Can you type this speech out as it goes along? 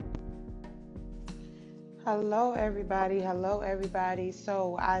Hello, everybody. Hello, everybody.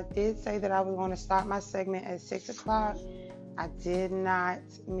 So, I did say that I was going to start my segment at 6 o'clock. I did not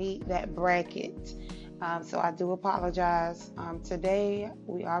meet that bracket. So, I do apologize. Today,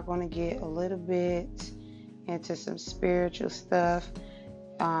 we are going to get a little bit into some spiritual stuff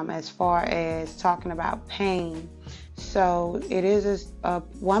as far as talking about pain. So, it is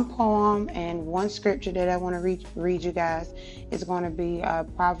one poem and one scripture that I want to read you guys. It's going to be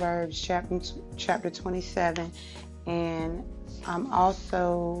Proverbs chapter 27, and I'm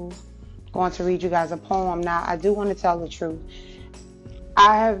also going to read you guys a poem. Now, I do want to tell the truth.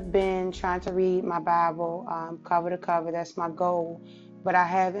 I have been trying to read my Bible cover to cover. That's my goal. But I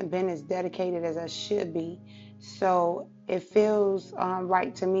haven't been as dedicated as I should be. So it feels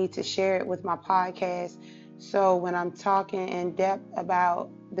right to me to share it with my podcast. So when I'm talking in depth about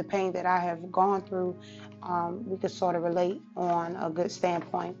the pain that I have gone through, we could sort of relate on a good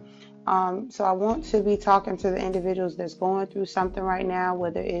standpoint. So I want to be talking to the individuals that's going through something right now,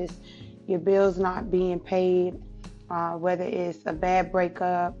 whether it's your bills not being paid, whether it's a bad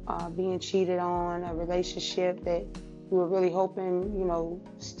breakup, being cheated on, a relationship that you were really hoping,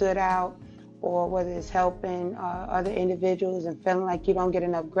 stood out, or whether it's helping other individuals and feeling like you don't get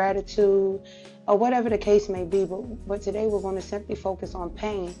enough gratitude, or whatever the case may be. But today we're going to simply focus on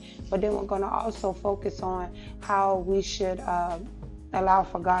pain, but then we're going to also focus on how we should allow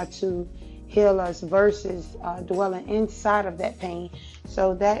for God to heal us versus dwelling inside of that pain.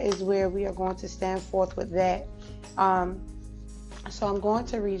 So that is where we are going to stand forth with that. Um, so I'm going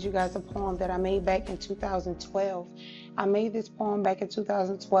to read you guys a poem that I made back in 2012. I made this poem back in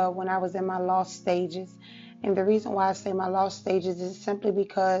 2012 when I was in my lost stages. And the reason why I say my lost stages is simply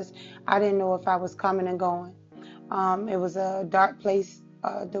because I didn't know if I was coming and going. It was a dark place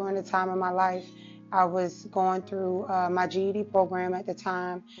during the time of my life. I was going through my GED program at the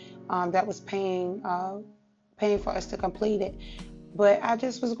time that was paying for us to complete it. But I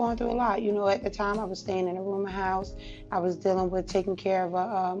just was going through a lot. At the time I was staying in a rooming house. I was dealing with taking care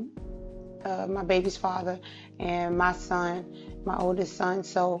of my baby's father and my son, my oldest son.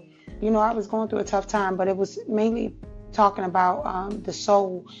 So, I was going through a tough time, but it was mainly talking about the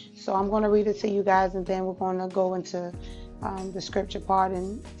soul. So I'm going to read it to you guys, and then we're going to go into the scripture part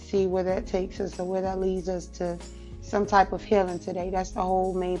and see where that takes us or where that leads us to some type of healing today. That's the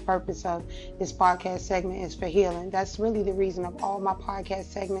whole main purpose of this podcast segment, is for healing. That's really the reason of all my podcast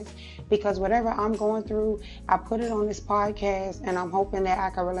segments, because whatever I'm going through, I put it on this podcast, and I'm hoping that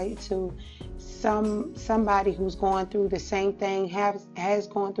I can relate to somebody who's going through the same thing, has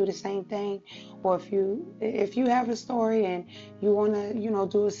gone through the same thing. Or if you have a story and you want to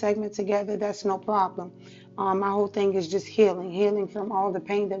do a segment together, that's no problem. My whole thing is just healing from all the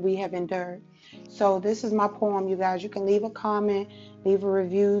pain that we have endured. So this is my poem, you guys. You can leave a comment, leave a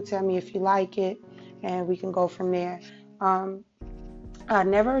review, tell me if you like it, and we can go from there. Um, I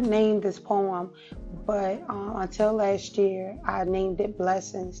never named this poem, but until last year, I named it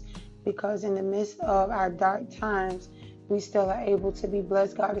Blessings, because in the midst of our dark times, we still are able to be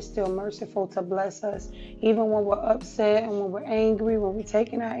blessed. God is still merciful to bless us. Even when we're upset and when we're angry, when we're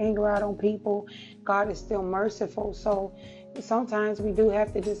taking our anger out on people, God is still merciful. So sometimes we do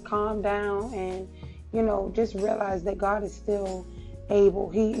have to just calm down and, just realize that God is still able.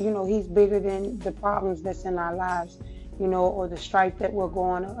 He's bigger than the problems that's in our lives, or the strife that we're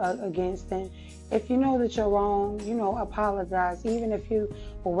going against. And if you know that you're wrong, apologize. Even if you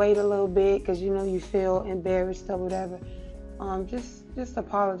wait a little bit because you feel embarrassed or whatever. Just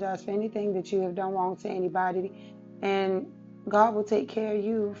apologize for anything that you have done wrong to anybody, and God will take care of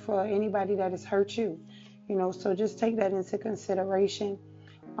you for anybody that has hurt you. So just take that into consideration.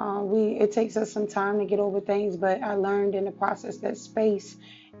 It takes us some time to get over things, but I learned in the process that space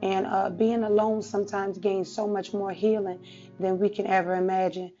and being alone sometimes gains so much more healing than we can ever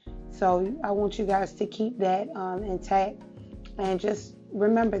imagine. So I want you guys to keep that intact and just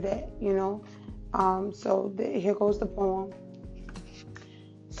remember that. Here goes the poem.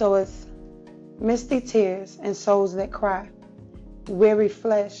 So it's misty tears and souls that cry, weary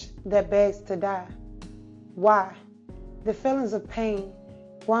flesh that begs to die. Why? The feelings of pain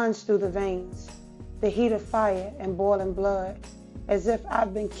runs through the veins, the heat of fire and boiling blood, as if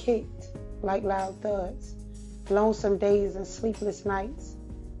I've been kicked like loud thuds. Lonesome days and sleepless nights,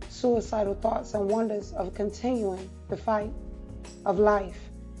 suicidal thoughts and wonders of continuing the fight of life,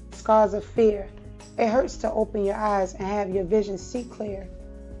 scars of fear. It hurts to open your eyes and have your vision see clear.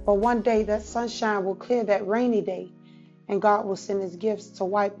 But one day that sunshine will clear that rainy day, and God will send his gifts to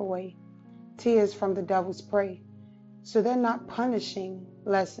wipe away tears from the devil's prey. So they're not punishing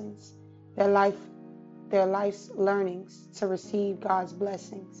lessons, their life's learnings to receive God's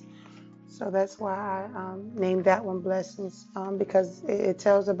blessings. So that's why I named that one Blessings, because it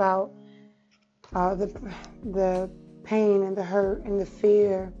tells about uh, the the pain and the hurt and the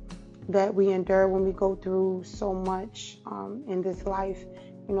fear that we endure when we go through so much in this life.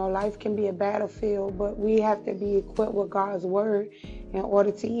 You know, life can be a battlefield, but we have to be equipped with God's word in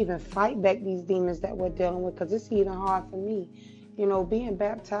order to even fight back these demons that we're dealing with, because it's even hard for me. You know, being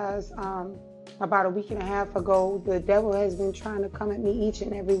baptized about a week and a half ago, the devil has been trying to come at me each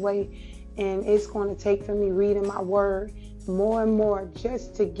and every way, and it's going to take for me reading my word more and more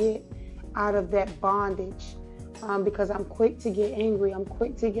just to get out of that bondage, because I'm quick to get angry, I'm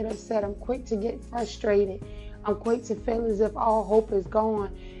quick to get upset, I'm quick to get frustrated, I'm quick to feel as if all hope is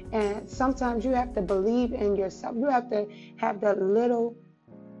gone. And sometimes you have to believe in yourself. You have to have that little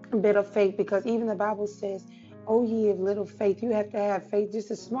bit of faith, because even the Bible says, "Oh, ye of little faith." You have to have faith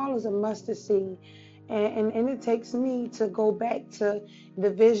just as small as a mustard seed. And it takes me to go back to the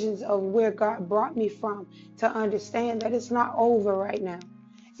visions of where God brought me from to understand that it's not over right now.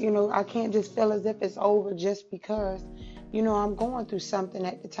 You know, I can't just feel as if it's over just because, you know, I'm going through something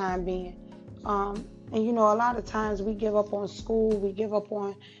at the time being. And, you know, a lot of times we give up on school, we give up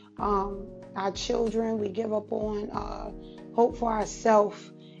on our children, we give up on hope for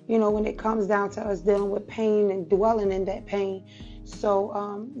ourselves, you know, when it comes down to us dealing with pain and dwelling in that pain. So,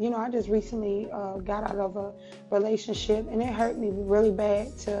 you know, I just recently got out of a relationship, and it hurt me really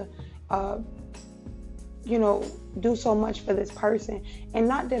bad to, uh, you know, do so much for this person. And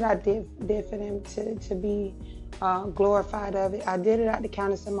not that I did for them to be glorified of it. I did it out the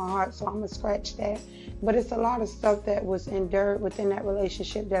kindness of my heart, so I'm going to scratch that. But it's a lot of stuff that was endured within that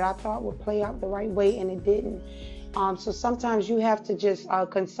relationship that I thought would play out the right way, and it didn't. So sometimes you have to just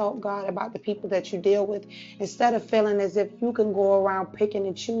consult God about the people that you deal with, instead of feeling as if you can go around picking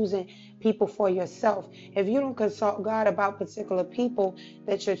and choosing people for yourself. If you don't consult God about particular people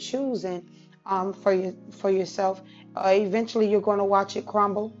that you're choosing for yourself, eventually you're going to watch it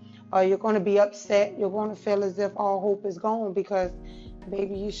crumble. You're going to be upset. You're going to feel as if all hope is gone, because,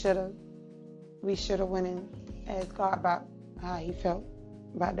 baby, we should have went and asked God about how he felt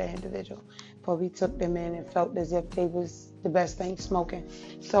about that individual, but we took them in and felt as if they was the best thing smoking.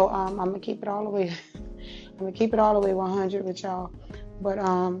 So I'm gonna keep it all the way. I'm gonna keep it all the way 100 with y'all. But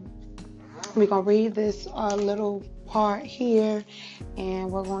we're gonna read this little part here, and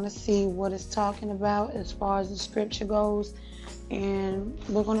we're gonna see what it's talking about as far as the scripture goes, and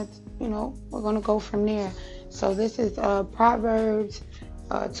we're gonna, you know, we're gonna go from there. So this is Proverbs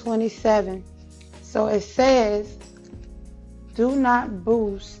 27. So it says, "Do not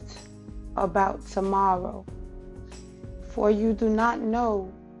boast about tomorrow, for you do not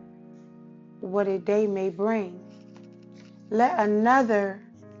know what a day may bring. Let another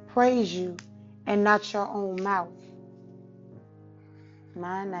praise you and not your own mouth."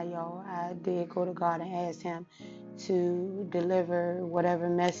 Mine now, y'all. I did go to God and ask him to deliver whatever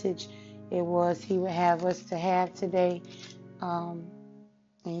message it was he would have us to have today. And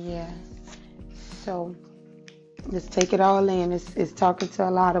yeah, so let's take it all in. It's talking to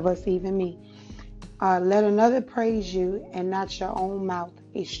a lot of us, even me. Let another praise you and not your own mouth,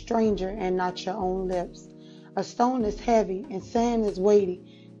 a stranger and not your own lips. A stone is heavy and sand is weighty,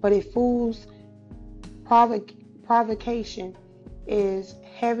 but a fool's provocation is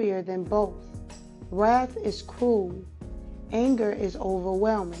heavier than both. Wrath is cruel, anger is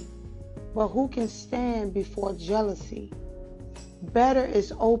overwhelming, but who can stand before jealousy? Better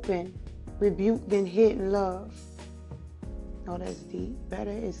is open rebuke than hidden love. Oh, that's deep.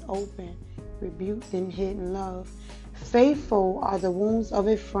 Better is open rebuke than hidden love. Faithful are the wounds of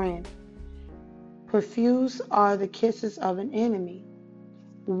a friend. Profuse are the kisses of an enemy.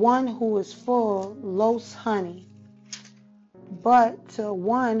 One who is full loathes honey, but to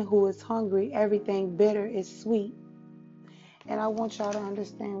one who is hungry, everything bitter is sweet. And I want y'all to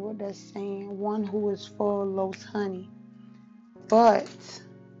understand what that's saying. One who is full loathes honey, but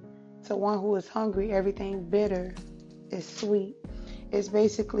to one who is hungry, everything bitter is sweet. It's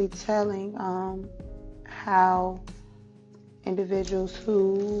basically telling how individuals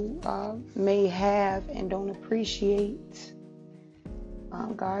who may have and don't appreciate,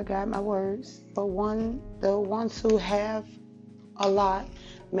 God got my words, but the ones who have a lot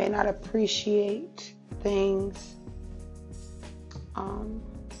may not appreciate things.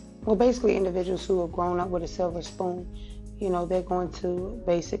 Well, basically individuals who have grown up with a silver spoon, you know, they're going to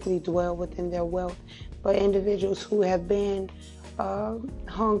basically dwell within their wealth. But individuals who have been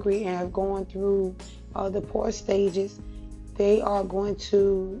hungry and have gone through the poor stages, they are going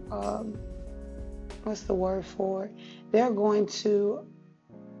to, what's the word for it? They're going to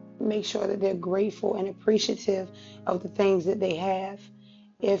make sure that they're grateful and appreciative of the things that they have.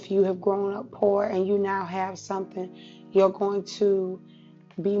 if you have grown up poor and you now have something, you're going to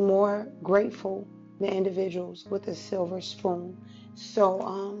be more grateful than individuals with a silver spoon.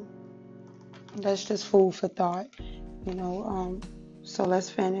 So that's just food for thought, you know. So let's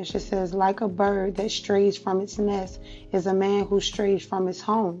finish. It says, like a bird that strays from its nest is a man who strays from his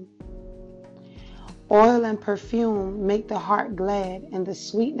home. Oil and perfume make the heart glad, and the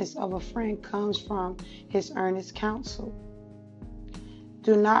sweetness of a friend comes from his earnest counsel.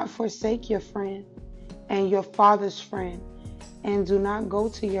 Do not forsake your friend and your father's friend, and do not go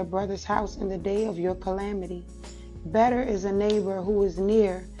to your brother's house in the day of your calamity. Better is a neighbor who is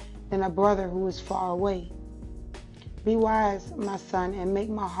near than a brother who is far away. Be wise, my son, and make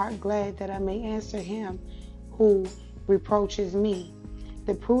my heart glad, that I may answer him who reproaches me.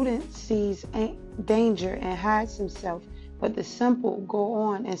 The prudent sees danger and hides himself, but the simple go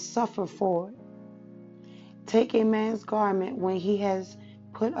on and suffer for it. Take a man's garment when he has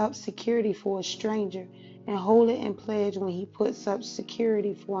put up security for a stranger, and hold it in pledge when he puts up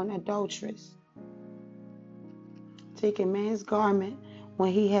security for an adulteress. Take a man's garment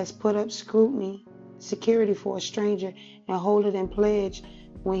when he has put up security for a stranger, and hold it in pledge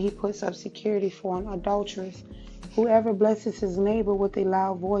when he puts up security for an adulteress. Whoever blesses his neighbor with a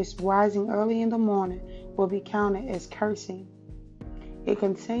loud voice, rising early in the morning, will be counted as cursing. A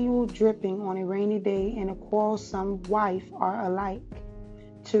continual dripping on a rainy day and a quarrelsome wife are alike.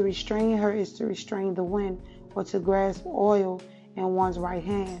 To restrain her is to restrain the wind, or to grasp oil in one's right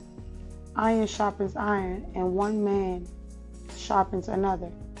hand. Iron sharpens iron, and one man sharpens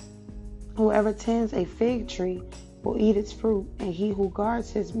another. Whoever tends a fig tree will eat its fruit, and he who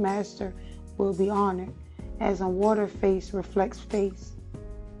guards his master will be honored. As a water face reflects face,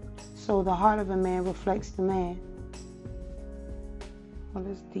 so the heart of a man reflects the man. Well,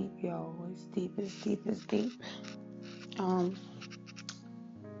 it's deep, y'all. It's deep, it's deep, it's deep.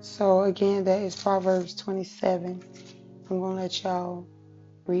 So again, that is Proverbs 27. I'm going to let y'all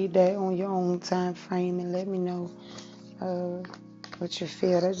read that on your own time frame and let me know what you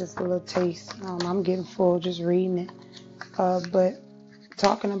feel. That's just a little taste. I'm getting full just reading it. But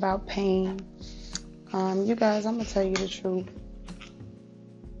talking about pain, you guys, I'm going to tell you the truth.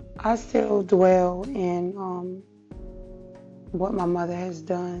 I still dwell in what my mother has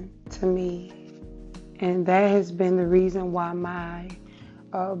done to me. And that has been the reason why my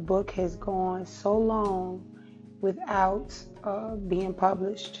book has gone so long without being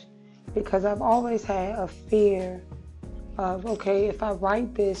published. Because I've always had a fear of, okay, if I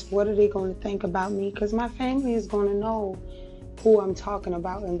write this, what are they going to think about me? Because my family is going to know who I'm talking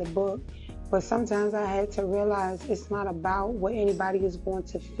about in the book. But sometimes I had to realize it's not about what anybody is going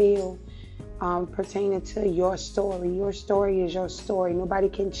to feel pertaining to your story. Your story is your story. Nobody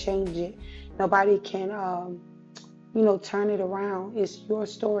can change it. Nobody can, turn it around. It's your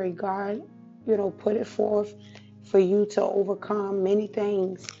story. God, put it forth for you to overcome many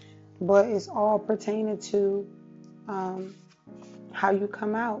things. But it's all pertaining to how you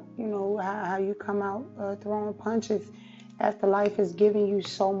come out, how you come out throwing punches after life is giving you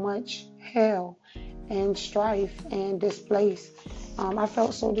so much hell and strife and displaced. I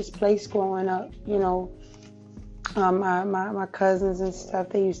felt so displaced growing up, my cousins and stuff,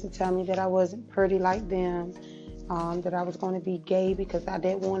 they used to tell me that I wasn't pretty like them, that I was going to be gay because I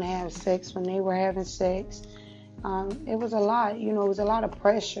didn't want to have sex when they were having sex. It was a lot, it was a lot of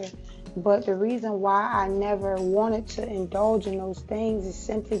pressure. But the reason why I never wanted to indulge in those things is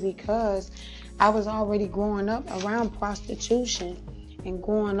simply because I was already growing up around prostitution and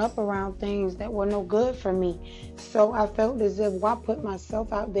growing up around things that were no good for me. So I felt as if why put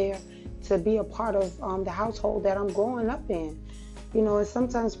myself out there to be a part of the household that I'm growing up in. And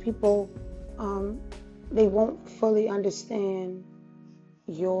sometimes people, they won't fully understand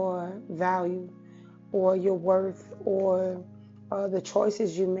your value or your worth or the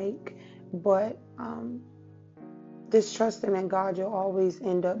choices you make. But distrusting in God, you'll always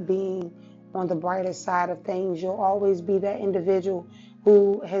end up being on the brighter side of things. You'll always be that individual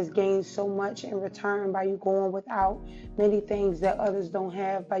who has gained so much in return by you going without many things that others don't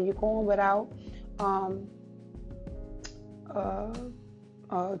have, by you going without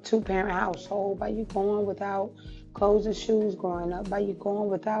a two-parent household, by you going without clothes and shoes growing up, by you going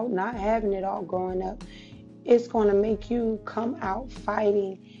without not having it all growing up. It's going to make you come out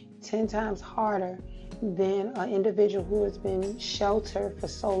fighting 10 times harder than an individual who has been sheltered for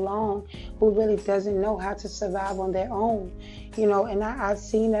so long, who really doesn't know how to survive on their own. And I've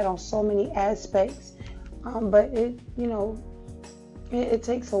seen that on so many aspects. But it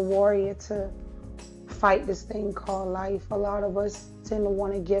takes a warrior to fight this thing called life. A lot of us tend to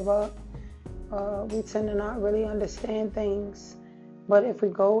want to give up. We tend to not really understand things. But if we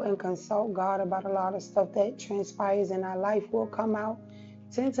go and consult God about a lot of stuff that transpires in our life, we'll come out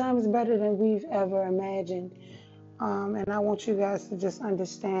 10 times better than we've ever imagined. And I want you guys to just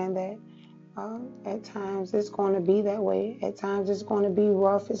understand that at times it's going to be that way. At times it's going to be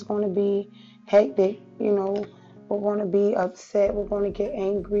rough. It's going to be hectic. You know, we're going to be upset. We're going to get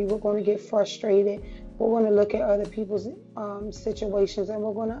angry. We're going to get frustrated. We're going to look at other people's situations, and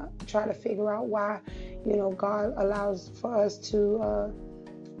we're going to try to figure out why, you know, God allows for us to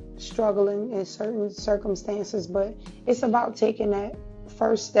struggle in certain circumstances. But it's about taking that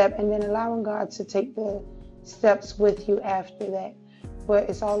first step and then allowing God to take the steps with you after that. But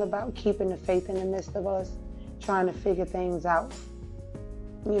it's all about keeping the faith in the midst of us trying to figure things out.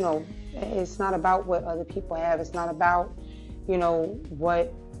 You know, it's not about what other people have. It's not about, you know,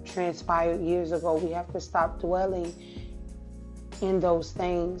 what transpired years ago. We have to stop dwelling in those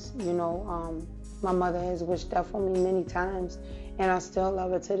things. You know, my mother has wished death on me many times, and I still love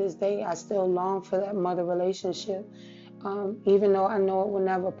her to this day. I still long for that mother relationship. Even though I know it will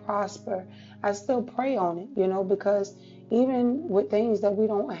never prosper, I still pray on it, you know, because even with things that we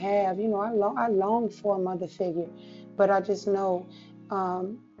don't have, you know, I long for a mother figure, but I just know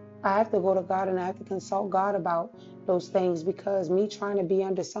I have to go to God and I have to consult God about those things, because me trying to be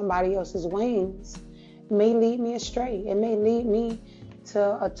under somebody else's wings may lead me astray. It may lead me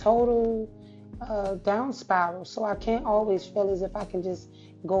to a total down spiral. So I can't always feel as if I can just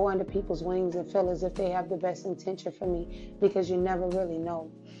go under people's wings and feel as if they have the best intention for me, because you never really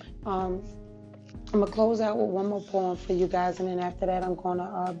know. I'm going to close out with one more poem for you guys, and then after that I'm going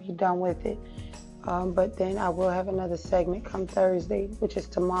to be done with it. But then I will have another segment come Thursday, which is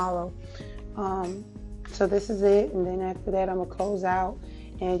tomorrow. So this is it, and then after that I'm going to close out,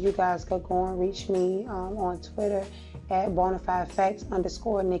 and you guys can go and reach me on Twitter at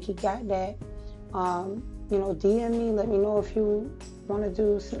bonafidefacts_ Nikki got that. You know, DM me, let me know if you want to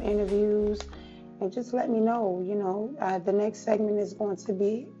do some interviews, and just let me know. You know, the next segment is going to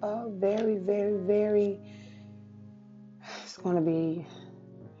be very, very, very, it's going to be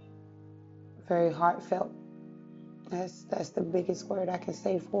very heartfelt. That's the biggest word I can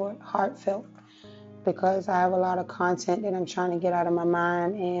say for it, heartfelt, because I have a lot of content that I'm trying to get out of my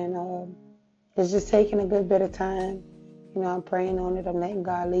mind, and it's just taking a good bit of time. You know, I'm praying on it. I'm letting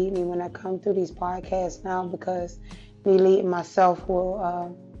God lead me when I come through these podcasts now, because me leading myself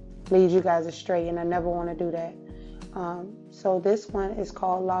will lead you guys astray, and I never want to do that. So this one is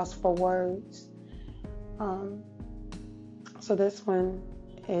called Lost for Words. So this one,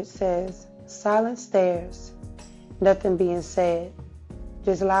 it says, silent stares, nothing being said,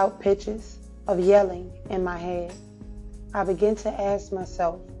 just loud pitches of yelling in my head. I begin to ask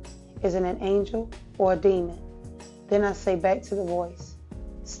myself, is it an angel or a demon? Then I say back to the voice,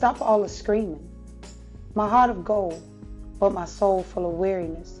 stop all the screaming. My heart of gold, but my soul full of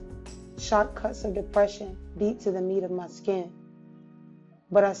weariness. Sharp cuts of depression beat to the meat of my skin.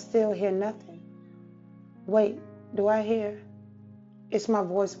 But I still hear nothing. Wait, do I hear? It's my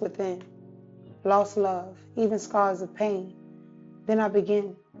voice within. Lost love, even scars of pain. Then I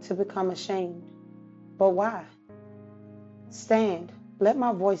begin to become ashamed. But why? Stand, let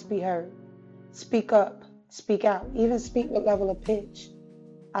my voice be heard. Speak up. Speak out, even speak with level of pitch.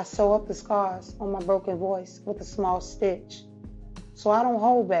 I sew up the scars on my broken voice with a small stitch. So I don't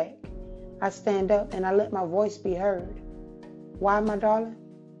hold back. I stand up and I let my voice be heard. Why, my darling?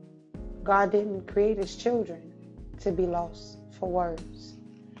 God didn't create his children to be lost for words.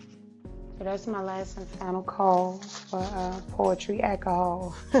 So that's my last and final call for poetry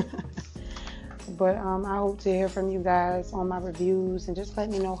alcohol. But I hope to hear from you guys on my reviews, and just let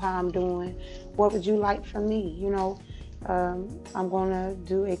me know how I'm doing. What would you like from me? You know, I'm going to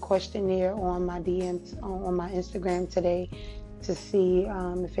do a questionnaire on my DMs on my Instagram today to see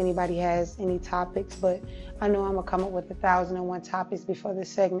if anybody has any topics. But I know I'm going to come up with 1,001 topics before this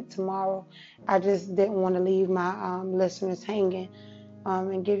segment tomorrow. I just didn't want to leave my listeners hanging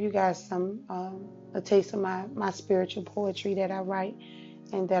and give you guys a taste of my spiritual poetry that I write,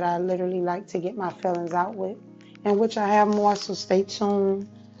 and that I literally like to get my feelings out with, and which I have more, so stay tuned.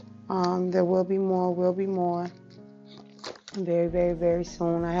 There will be more very, very, very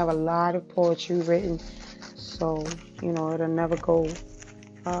soon. I have a lot of poetry written, so, you know, it'll never go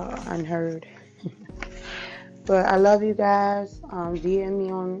unheard. But I love you guys. DM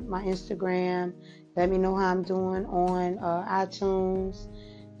me on my Instagram. Let me know how I'm doing on iTunes.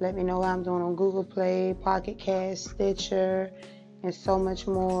 Let me know how I'm doing on Google Play, Pocket Cast, Stitcher, and so much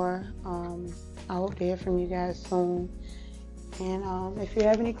more. I hope to hear from you guys soon. And if you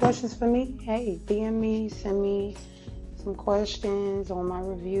have any questions for me, hey, DM me, send me some questions on my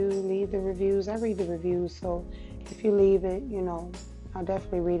review. Leave the reviews. I read the reviews, so if you leave it, you know, I'll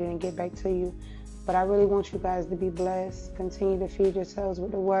definitely read it and get back to you. But I really want you guys to be blessed. Continue to feed yourselves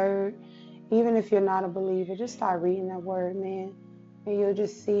with the word. Even if you're not a believer, just start reading that word, man. And you'll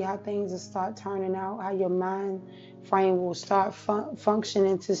just see how things will start turning out, how your mind frame will start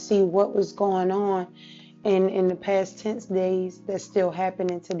functioning to see what was going on in the past tense days that's still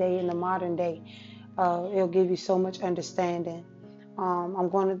happening today in the modern day. It'll give you so much understanding. I'm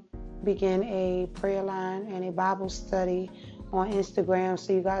going to begin a prayer line and a Bible study on Instagram,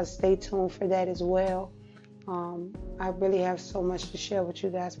 so you guys stay tuned for that as well. I really have so much to share with you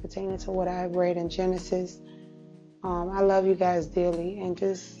guys pertaining to what I've read in Genesis. I love you guys dearly, and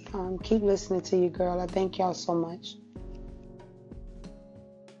just keep listening to you, girl. I thank y'all so much.